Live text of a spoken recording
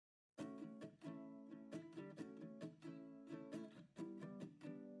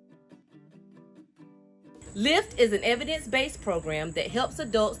LIFT is an evidence-based program that helps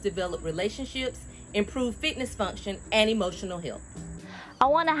adults develop relationships, improve fitness function, and emotional health. I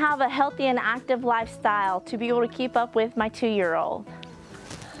want to have a healthy and active lifestyle to be able to keep up with my 2-year-old.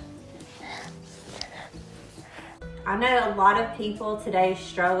 I know a lot of people today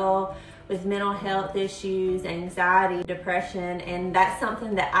struggle with mental health issues, anxiety, depression, and that's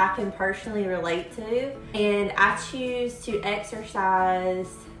something that I can personally relate to. And I choose to exercise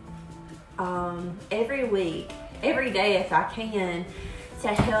every week, every day if I can, to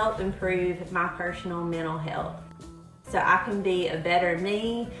help improve my personal mental health. So I can be a better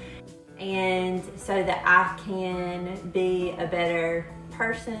me, and so that I can be a better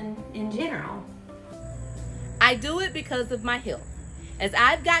person in general. I do it because of my health. As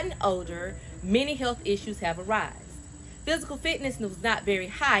I've gotten older, many health issues have arisen. Physical fitness was not very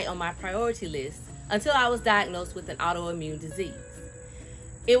high on my priority list until I was diagnosed with an autoimmune disease.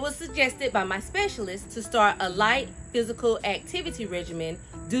 It was suggested by my specialist to start a light physical activity regimen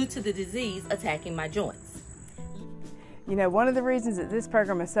due to the disease attacking my joints. You know, one of the reasons that this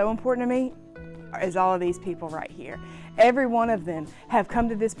program is so important to me is all of these people right here. Every one of them have come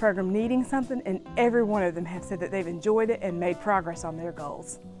to this program needing something, and every one of them have said that they've enjoyed it and made progress on their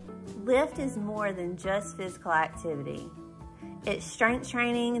goals. LIFT is more than just physical activity. It's strength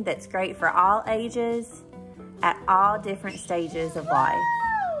training that's great for all ages, at all different stages of life.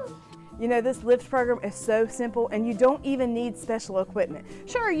 You know, this LIFT program is so simple, and you don't even need special equipment.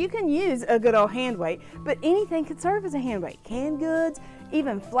 Sure, you can use a good old hand weight, but anything could serve as a hand weight. Canned goods,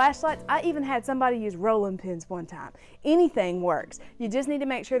 even flashlights. I even had somebody use rolling pins one time. Anything works. You just need to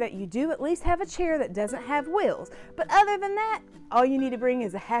make sure that you do at least have a chair that doesn't have wheels. But other than that, all you need to bring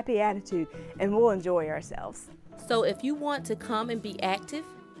is a happy attitude, and we'll enjoy ourselves. So if you want to come and be active,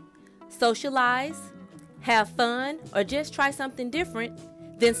 socialize, have fun, or just try something different,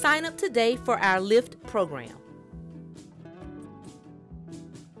 then sign up today for our LIFT program.